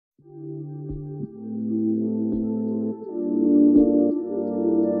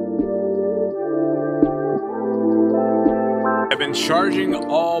been charging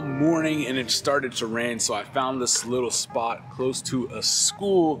all morning and it started to rain, so I found this little spot close to a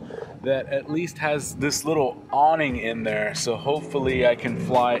school that at least has this little awning in there, so hopefully I can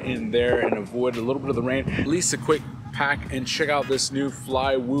fly in there and avoid a little bit of the rain. At least a quick pack and check out this new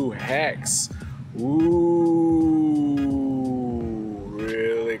Flywoo Hex. Ooh,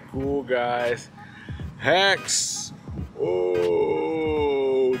 really cool, guys. Hex.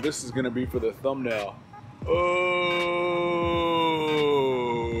 Oh, this is gonna be for the thumbnail. Oh,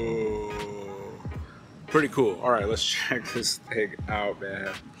 pretty cool. All right, let's check this thing out, man.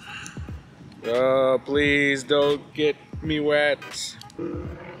 Oh, please don't get me wet.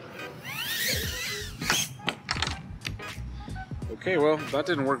 Okay, well, that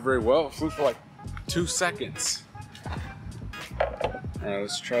didn't work very well. It flew for like 2 seconds. All right,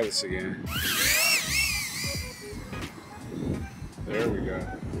 let's try this again. There we go.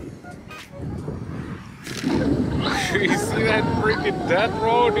 You see that freaking death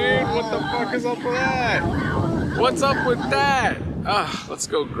roll, dude? What the fuck is up with that? What's up with that? Ah, let's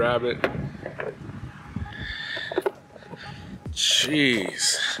go grab it.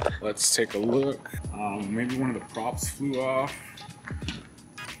 Jeez. Let's take a look. Maybe one of the props flew off.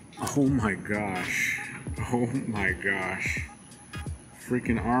 Oh my gosh. Oh my gosh.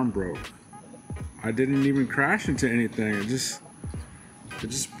 Freaking arm broke. I didn't even crash into anything. It just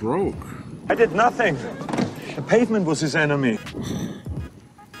broke. I did nothing. The pavement was his enemy. You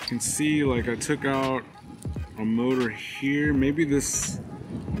can see, like, I took out a motor here. Maybe this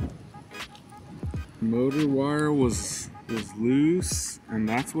motor wire was loose, and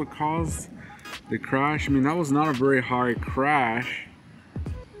that's what caused the crash. I mean, that was not a very high crash.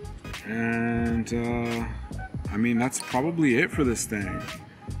 And, I mean, that's probably it for this thing.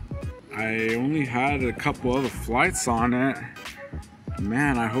 I only had a couple other flights on it.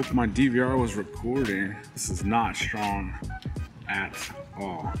 Man, I hope my DVR was recording. This is not strong at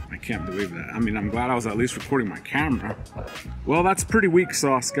all. I can't believe that. I mean, I'm glad I was at least recording my camera. Well, that's pretty weak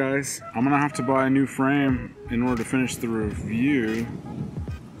sauce, guys. I'm gonna have to buy a new frame in order to finish the review.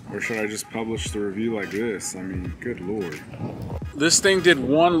 Or should I just publish the review like this? I mean, good lord. This thing did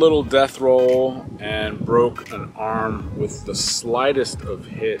one little death roll and broke an arm with the slightest of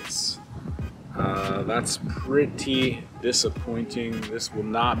hits. That's pretty disappointing. This will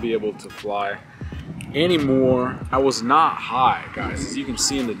not be able to fly anymore. I was not high, guys. As you can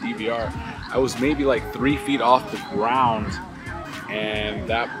see in the DVR, I was maybe like 3 feet off the ground, and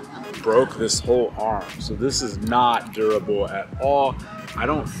that broke this whole arm. So this is not durable at all. I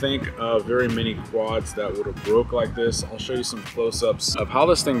don't think very many quads that would have broke like this. I'll show you some close-ups of how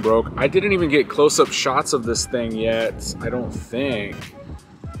this thing broke. I didn't even get close-up shots of this thing yet, I don't think,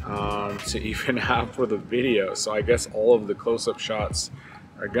 to even have for the video. So I guess all of the close-up shots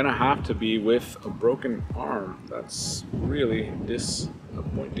are gonna have to be with a broken arm. That's really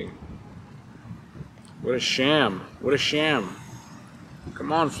disappointing. What a sham. What a sham.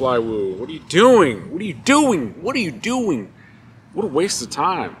 Come on, Flywoo. What are you doing? What are you doing? What are you doing? What a waste of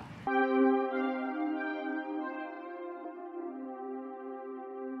time.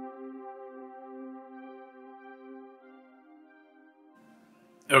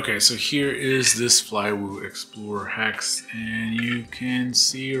 Okay, so here is this Flywoo Explorer Hex, and you can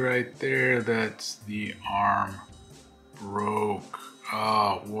see right there that the arm broke.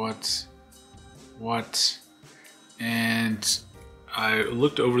 Oh, what? And I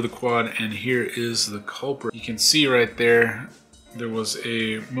looked over the quad, and here is the culprit. You can see right there, there was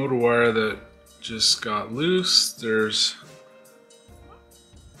a motor wire that just got loose.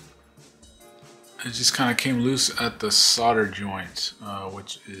 It just kind of came loose at the solder joint,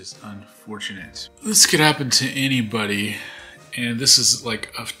 which is unfortunate. This could happen to anybody, and this is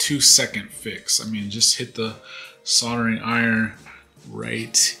like a 2-second fix. I mean, just hit the soldering iron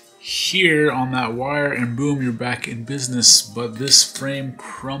right here on that wire and boom, you're back in business. But this frame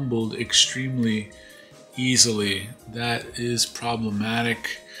crumbled extremely easily. That is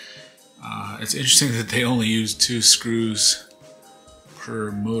problematic. It's interesting that they only use 2 screws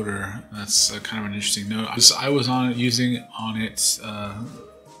per motor. That's kind of an interesting note. I was using on it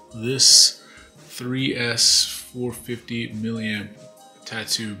this 3S 450 milliamp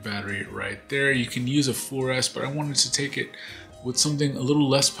tattoo battery right there. You can use a 4S, but I wanted to take it with something a little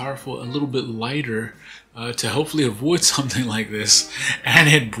less powerful, a little bit lighter, to hopefully avoid something like this, and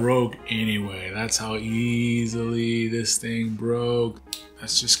it broke anyway. That's how easily this thing broke.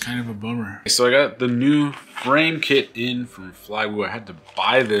 That's just kind of a bummer. So I got the new frame kit in from Flywoo. I had to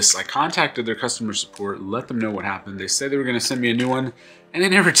buy this. I contacted their customer support, let them know what happened. They said they were gonna send me a new one, and they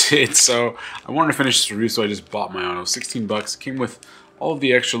never did. So I wanted to finish this review, so I just bought my own. It was 16 bucks. It came with all of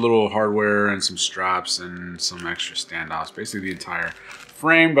the extra little hardware and some straps and some extra standoffs, basically the entire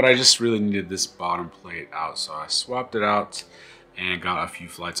frame, but I just really needed this bottom plate out, so I swapped it out and got a few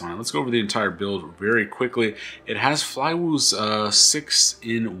flights on it. Let's go over the entire build very quickly. It has Flywoo's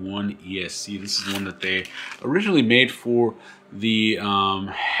 6-in-1 ESC. This is one that they originally made for the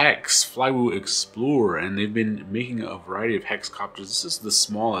Hex Flywoo Explorer, and they've been making a variety of hexcopters. This is the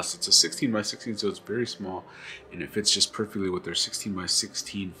smallest. It's a 16x16, so it's very small, and it fits just perfectly with their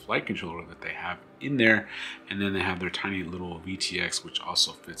 16x16 flight controller that they have in there. And then they have their tiny little VTX, which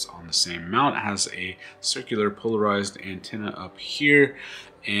also fits on the same mount. It has a circular polarized antenna up here,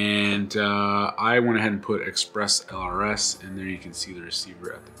 and I went ahead and put Express LRS, and there you can see the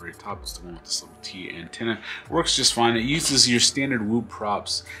receiver at the very top. It's the one with this little T antenna. Works just fine. It uses your standard Woo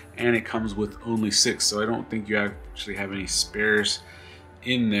props, and it comes with only 6, so I don't think you actually have any spares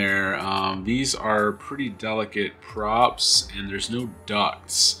in there. These are pretty delicate props, and there's no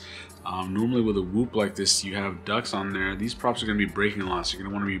ducts. Normally with a Whoop like this, you have ducts on there. These props are going to be breaking a lot, so you're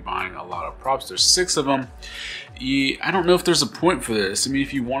going to want to be buying a lot of props. There's 6 of them. I don't know if there's a point for this. I mean,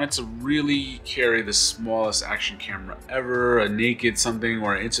 if you wanted to really carry the smallest action camera ever, a naked something,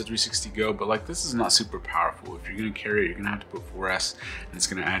 or an Insta360 Go, but like this is not super powerful. If you're going to carry it, you're going to have to put 4S, and it's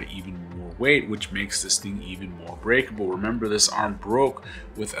going to add even more weight, which makes this thing even more breakable. Remember, this arm broke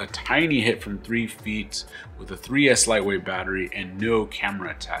with a tiny hit from 3 feet with a 3S lightweight battery and no camera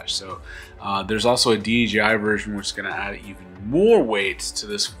attached. So there's also a DJI version, which is going to add even more weight to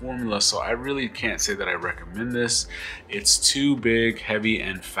this formula, so I really can't say that I recommend this. It's too big, heavy,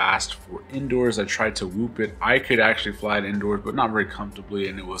 and fast for indoors. I tried to Whoop it. I could actually fly it indoors, but not very comfortably,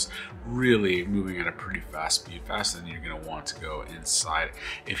 and it was really moving at a pretty fast speed, faster than you're going to want to go inside.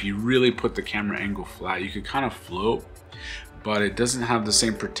 If you really put the camera angle flat, you could kind of float, but it doesn't have the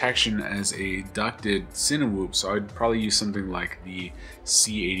same protection as a ducted Cinewhoop, so I'd probably use something like the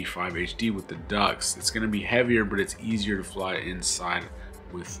C85 HD with the ducts. It's going to be heavier, but it's easier to fly inside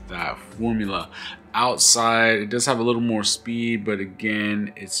with that formula. Outside, it does have a little more speed, but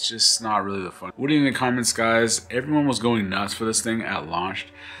again, it's just not really the fun. What do you think in the comments, guys? Everyone was going nuts for this thing at launch.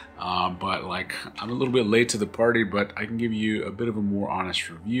 But like, I'm a little bit late to the party, but I can give you a bit of a more honest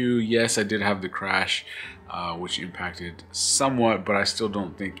review. Yes, I did have the crash, which impacted somewhat, but I still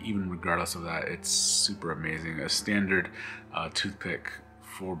don't think, even regardless of that, it's super amazing. A standard toothpick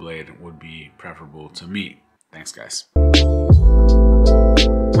 4-blade would be preferable to me. Thanks, guys.